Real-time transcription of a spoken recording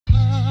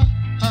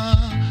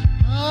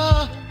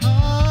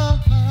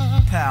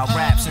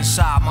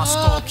inside my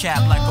skull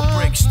cap like a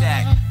brick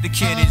stack. The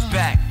kid is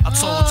back. I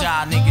told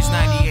y'all niggas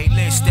 98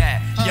 list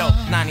that. Yo,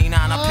 99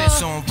 I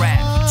piss on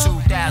rap.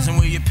 2000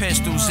 where your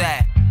pistols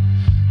at?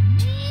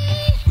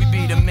 We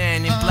be the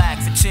men in black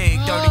fatigue,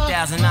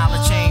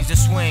 $30,000 chains to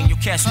swing.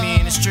 You'll catch me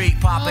in the street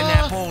popping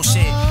that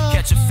bullshit.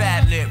 Catch a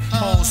fat lip,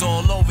 hoes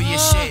all over your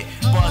shit.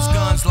 Buzz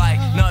guns like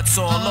nuts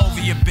all over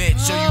your bitch.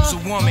 Yo, you's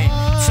a woman,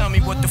 tell me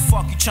what the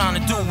fuck you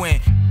tryna do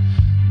when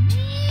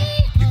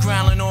you're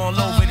growling all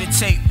over the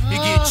tape. You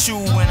get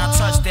chewed when I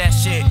touch that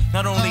shit.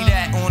 Not only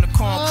that, on the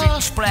concrete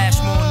we splash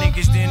more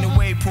niggas than the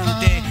wave pool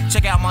did.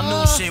 Check out my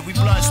new shit, we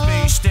blood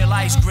spray, still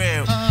ice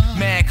grill.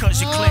 Mad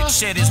cause your click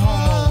shit is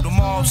homo, the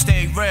mob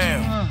stay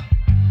real.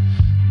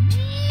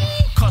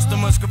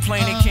 Customers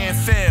complain they can't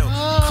feel.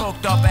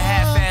 Cooked up at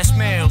half-ass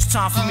meals.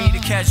 Time for me to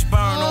catch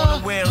burn on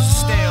the wheels and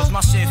stales.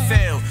 My shit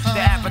failed. The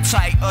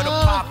appetite of the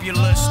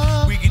populace.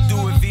 We can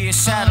do it via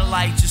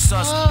satellite, just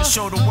us, to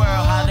show the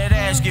world how that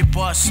ass get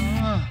bust.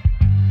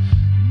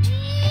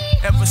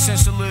 Ever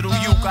since a little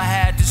youth I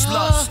had this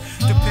lust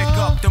to pick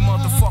up the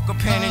motherfucker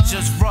pen and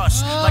just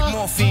rush like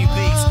morphine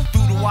beats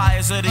through the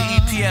wires of the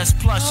EPS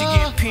plus. You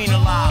get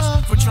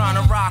penalized for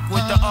trying to rock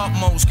with the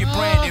utmost. Get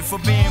branded for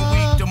being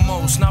weak the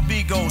most. Now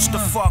be ghost the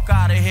fuck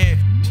out of here.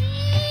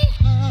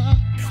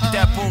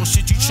 That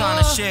bullshit you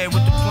tryna share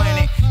with the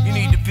planet. You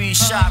need to be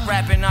shot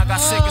rapping. I got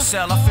sickle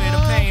cell, I feel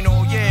the pain.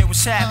 Oh yeah,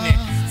 what's happening?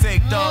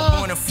 Fake thug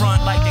on the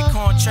front like they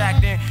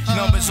contracting.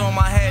 Numbers on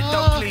my head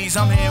though, please,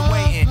 I'm here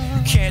waiting.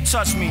 You can't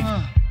touch me.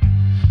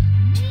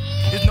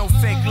 There's no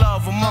fake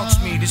love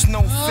amongst me. There's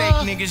no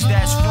fake niggas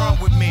that's wrong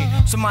with me.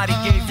 Somebody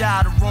gave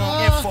y'all the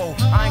wrong info.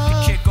 I ain't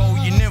the kick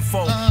your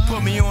nympho.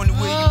 Put me on the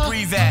where you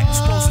breathe at.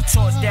 Supposed to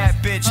torch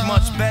that bitch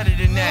much better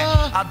than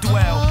that. I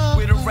dwell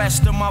where the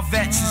rest of my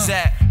vets is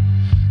at.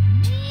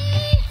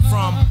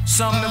 From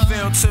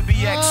Somerville to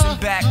BX and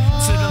back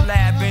to the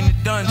lab in the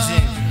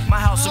dungeon. My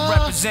house of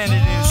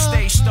representatives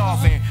stay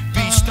starving,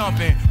 be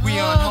stumping. We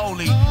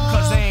unholy,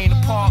 cause they ain't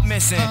a part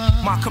missing.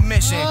 My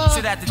commission,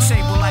 sit at the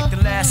table like the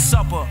Last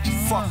Supper,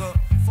 fucker.